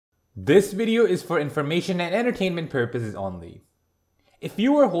This video is for information and entertainment purposes only. If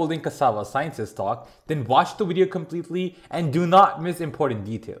you are holding Cassava Sciences stock, then watch the video completely and do not miss important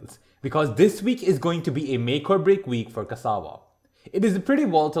details, because this week is going to be a make or break week for Cassava. It is a pretty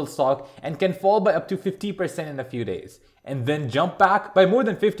volatile stock and can fall by up to 50% in a few days, and then jump back by more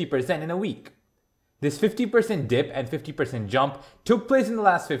than 50% in a week. This 50% dip and 50% jump took place in the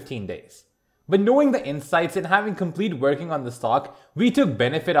last 15 days. But knowing the insights and having complete working on the stock, we took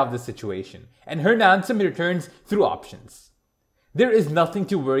benefit of the situation and earned handsome returns through options. There is nothing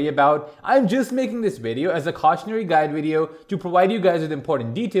to worry about. I'm just making this video as a cautionary guide video to provide you guys with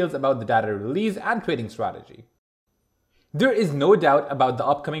important details about the data release and trading strategy. There is no doubt about the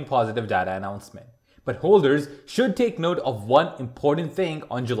upcoming positive data announcement, but holders should take note of one important thing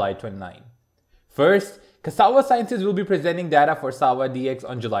on July 29. First, Cassava Sciences will be presenting data for SAVA DX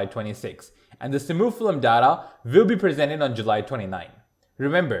on July 26, and the Smufilam data will be presented on July 29.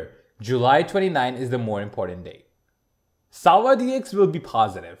 Remember, July 29 is the more important date. SAVA DX will be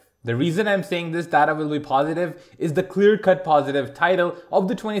positive. The reason I'm saying this data will be positive is the clear-cut positive title of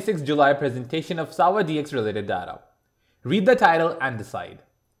the 26th July presentation of SAVA DX related data. Read the title and decide.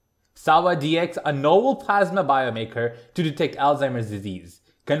 SAVA DX, a novel plasma biomarker to detect Alzheimer's disease,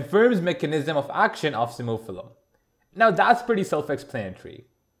 confirms mechanism of action of Smufilam. Now that's pretty self-explanatory.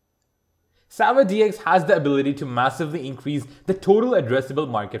 SAVA DX has the ability to massively increase the total addressable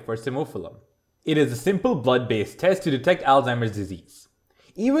market for Smufilam. It is a simple blood-based test to detect Alzheimer's disease.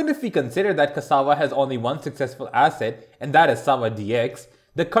 Even if we consider that Cassava has only one successful asset, and that is SAVA DX,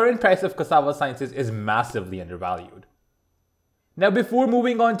 the current price of Cassava Sciences is massively undervalued. Now before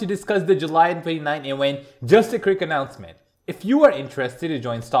moving on to discuss the July 29 event, just a quick announcement. If you are interested to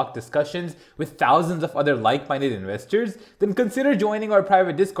join stock discussions with thousands of other like-minded investors, then consider joining our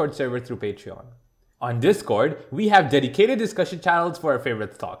private Discord server through Patreon. On Discord, we have dedicated discussion channels for our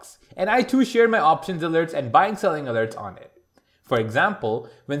favorite stocks, and I too share my options alerts and buying-selling alerts on it. For example,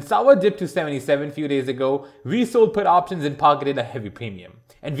 when SAVA dipped to 77 a few days ago, we sold put options and pocketed a heavy premium,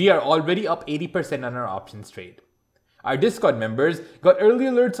 and we are already up 80% on our options trade. Our Discord members got early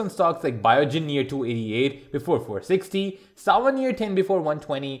alerts on stocks like Biogen near 288 before 460, SAVA near 10 before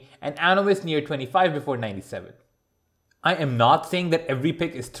 120, and Analyst near 25 before 97. I am not saying that every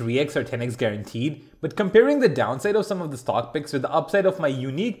pick is 3x or 10x guaranteed, but comparing the downside of some of the stock picks with the upside of my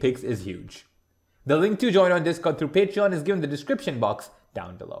unique picks is huge. The link to join on Discord through Patreon is given in the description box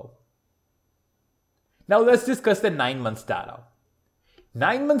down below. Now let's discuss the 9 months data.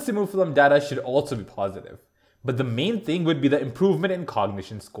 9 months Smufilam data should also be positive. But the main thing would be the improvement in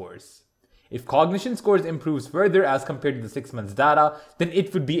cognition scores. If cognition scores improves further as compared to the 6 months data, then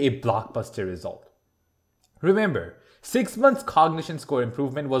it would be a blockbuster result. Remember, 6 months cognition score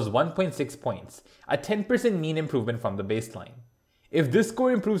improvement was 1.6 points, a 10% mean improvement from the baseline. If this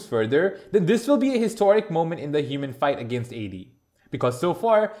score improves further, then this will be a historic moment in the human fight against AD. Because so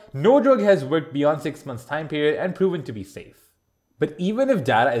far, no drug has worked beyond 6 months time period and proven to be safe. But even if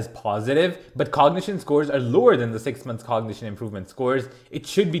data is positive, but cognition scores are lower than the 6 months cognition improvement scores, it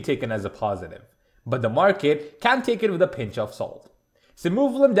should be taken as a positive. But the market can take it with a pinch of salt.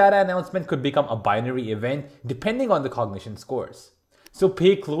 Smufilam data announcement could become a binary event depending on the cognition scores. So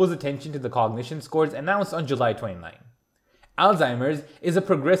pay close attention to the cognition scores announced on July 29. Alzheimer's is a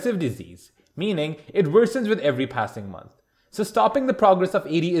progressive disease, meaning it worsens with every passing month. So stopping the progress of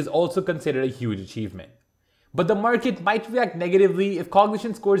AD is also considered a huge achievement. But the market might react negatively if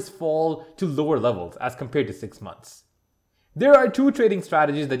cognition scores fall to lower levels as compared to 6 months. There are two trading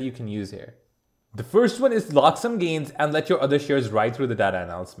strategies that you can use here. The first one is lock some gains and let your other shares ride through the data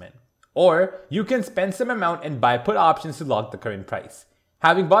announcement. Or you can spend some amount and buy put options to lock the current price.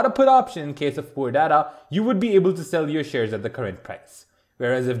 Having bought a put option in case of poor data, you would be able to sell your shares at the current price.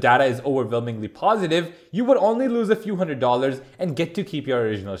 Whereas if data is overwhelmingly positive, you would only lose a few $100s and get to keep your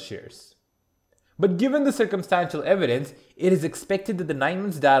original shares. But given the circumstantial evidence, it is expected that the 9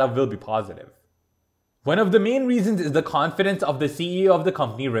 months data will be positive. One of the main reasons is the confidence of the CEO of the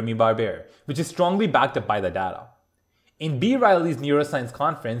company, Remy Barber, which is strongly backed up by the data. In B. Riley's neuroscience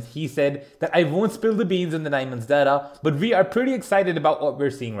conference, he said that I won't spill the beans on the 9 months data, but we are pretty excited about what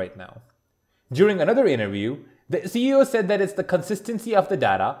we're seeing right now. During another interview, the CEO said that it's the consistency of the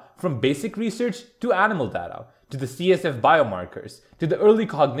data from basic research to animal data, to the CSF biomarkers, to the early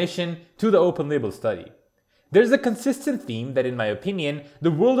cognition, to the open label study. There's a consistent theme that in my opinion,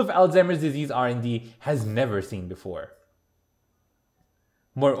 the world of Alzheimer's disease R&D has never seen before.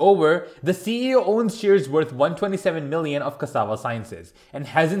 Moreover, the CEO owns shares worth $127 million of Cassava Sciences and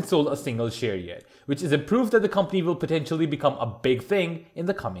hasn't sold a single share yet, which is a proof that the company will potentially become a big thing in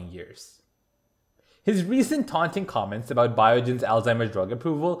the coming years. His recent taunting comments about Biogen's Alzheimer's drug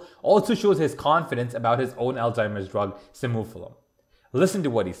approval also shows his confidence about his own Alzheimer's drug, Smufilam. Listen to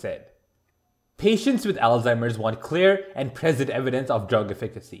what he said. Patients with Alzheimer's want clear and present evidence of drug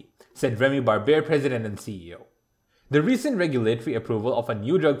efficacy, said Remy Barber, president and CEO. The recent regulatory approval of a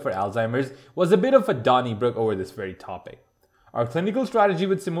new drug for Alzheimer's was a bit of a Donnybrook over this very topic. Our clinical strategy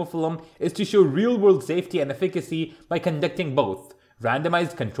with Smufilam is to show real-world safety and efficacy by conducting both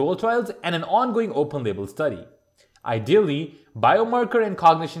randomized control trials and an ongoing open-label study. Ideally, biomarker and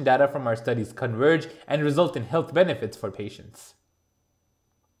cognition data from our studies converge and result in health benefits for patients.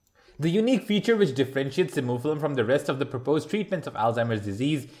 The unique feature which differentiates Smufilam from the rest of the proposed treatments of Alzheimer's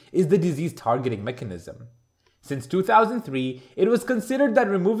disease is the disease targeting mechanism. Since 2003, it was considered that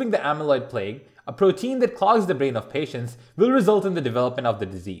removing the amyloid plaque, a protein that clogs the brain of patients, will result in the development of the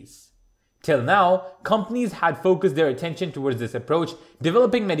disease. Till now, companies had focused their attention towards this approach,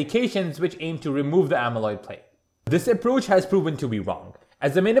 developing medications which aim to remove the amyloid plaque. This approach has proven to be wrong,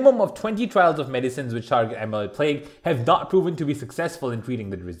 as a minimum of 20 trials of medicines which target amyloid plaque have not proven to be successful in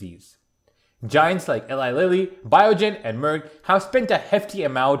treating the disease. Giants like Eli Lilly, Biogen, and Merck have spent a hefty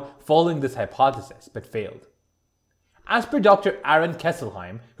amount following this hypothesis, but failed. As per Dr. Aaron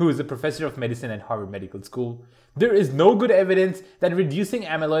Kesselheim, who is a professor of medicine at Harvard Medical School, there is no good evidence that reducing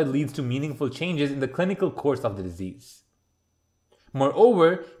amyloid leads to meaningful changes in the clinical course of the disease.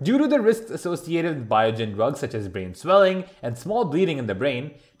 Moreover, due to the risks associated with Biogen drugs such as brain swelling and small bleeding in the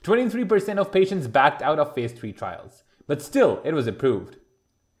brain, 23% of patients backed out of phase 3 trials, but still it was approved.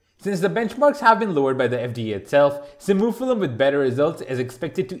 Since the benchmarks have been lowered by the FDA itself, Smufilam with better results is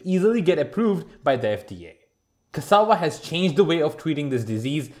expected to easily get approved by the FDA. Cassava has changed the way of treating this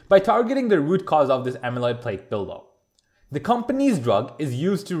disease by targeting the root cause of this amyloid plaque buildup. The company's drug is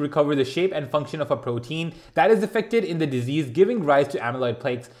used to recover the shape and function of a protein that is affected in the disease, giving rise to amyloid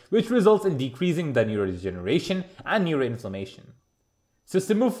plaques, which results in decreasing the neurodegeneration and neuroinflammation. So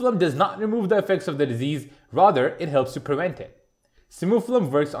Smufilam does not remove the effects of the disease, rather it helps to prevent it.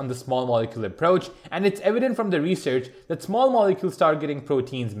 Smufilam works on the small molecule approach, and it's evident from the research that small molecules targeting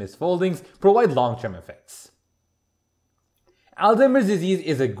proteins misfoldings provide long-term effects. Alzheimer's disease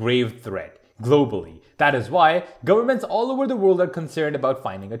is a grave threat, globally. That is why governments all over the world are concerned about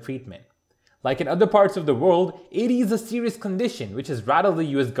finding a treatment. Like in other parts of the world, AD is a serious condition which has rattled the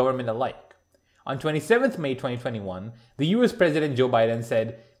US government alike. On 27th May 2021, the US President Joe Biden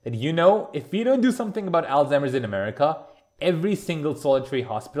said that, if we don't do something about Alzheimer's in America, every single solitary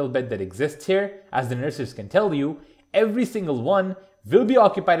hospital bed that exists here, as the nurses can tell you, every single one will be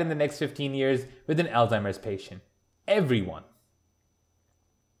occupied in the next 15 years with an Alzheimer's patient. Everyone.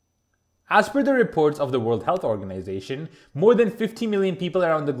 As per the reports of the World Health Organization, more than 50 million people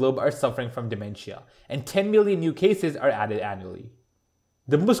around the globe are suffering from dementia, and 10 million new cases are added annually.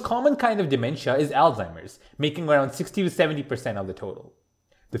 The most common kind of dementia is Alzheimer's, making around 60 to 70% of the total.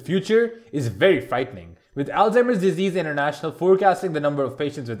 The future is very frightening, with Alzheimer's Disease International forecasting the number of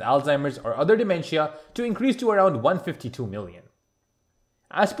patients with Alzheimer's or other dementia to increase to around 152 million.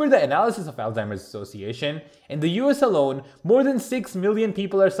 As per the analysis of Alzheimer's Association, in the US alone, more than 6 million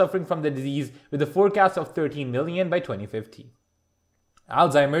people are suffering from the disease with a forecast of 13 million by 2050.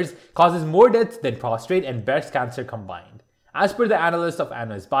 Alzheimer's causes more deaths than prostate and breast cancer combined. As per the analyst of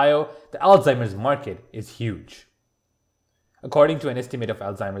Analyst Bio, the Alzheimer's market is huge. According to an estimate of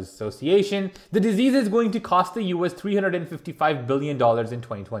Alzheimer's Association, the disease is going to cost the US $355 billion in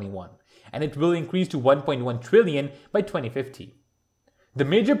 2021, and it will increase to $1.1 trillion by 2050. The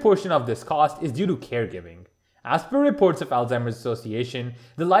major portion of this cost is due to caregiving. As per reports of Alzheimer's Association,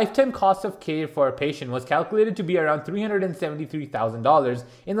 the lifetime cost of care for a patient was calculated to be around $373,000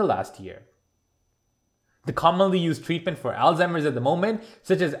 in the last year. The commonly used treatment for Alzheimer's at the moment,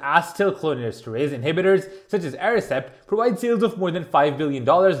 such as acetylcholinesterase inhibitors such as Aricept, provide sales of more than $5 billion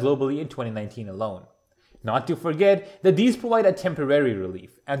globally in 2019 alone. Not to forget that these provide a temporary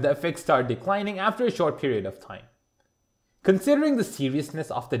relief, and the effects start declining after a short period of time. Considering the seriousness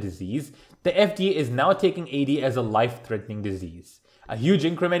of the disease, the FDA is now taking AD as a life-threatening disease. A huge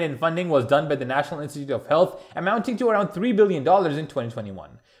increment in funding was done by the National Institute of Health, amounting to around $3 billion in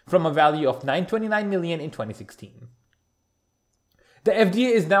 2021, from a value of $929 million in 2016. The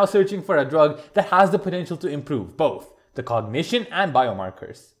FDA is now searching for a drug that has the potential to improve both the cognition and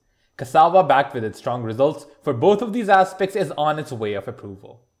biomarkers. Cassava, backed with its strong results for both of these aspects, is on its way of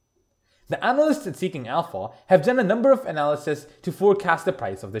approval. The analysts at Seeking Alpha have done a number of analyses to forecast the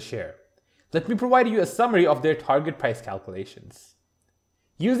price of the share. Let me provide you a summary of their target price calculations.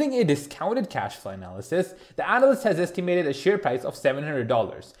 Using a discounted cash flow analysis, the analyst has estimated a share price of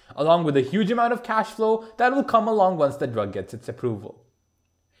 $700, along with a huge amount of cash flow that will come along once the drug gets its approval.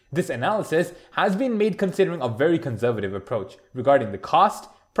 This analysis has been made considering a very conservative approach regarding the cost,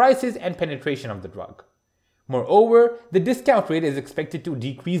 prices, and penetration of the drug. Moreover, the discount rate is expected to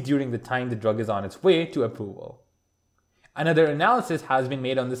decrease during the time the drug is on its way to approval. Another analysis has been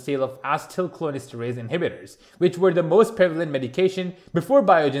made on the sale of acetylcholinesterase inhibitors, which were the most prevalent medication before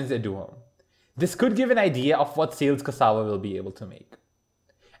Biogen's Aduhelm. This could give an idea of what sales Cassava will be able to make.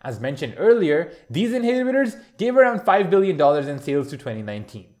 As mentioned earlier, these inhibitors gave around $5 billion in sales to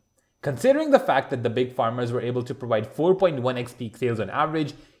 2019. Considering the fact that the big pharmas were able to provide 4.1x peak sales on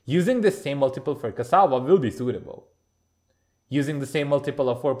average, using this same multiple for Cassava will be suitable. Using the same multiple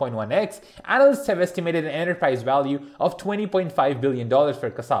of 4.1x, analysts have estimated an enterprise value of $20.5 billion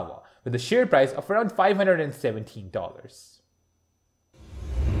for Cassava, with a share price of around $517.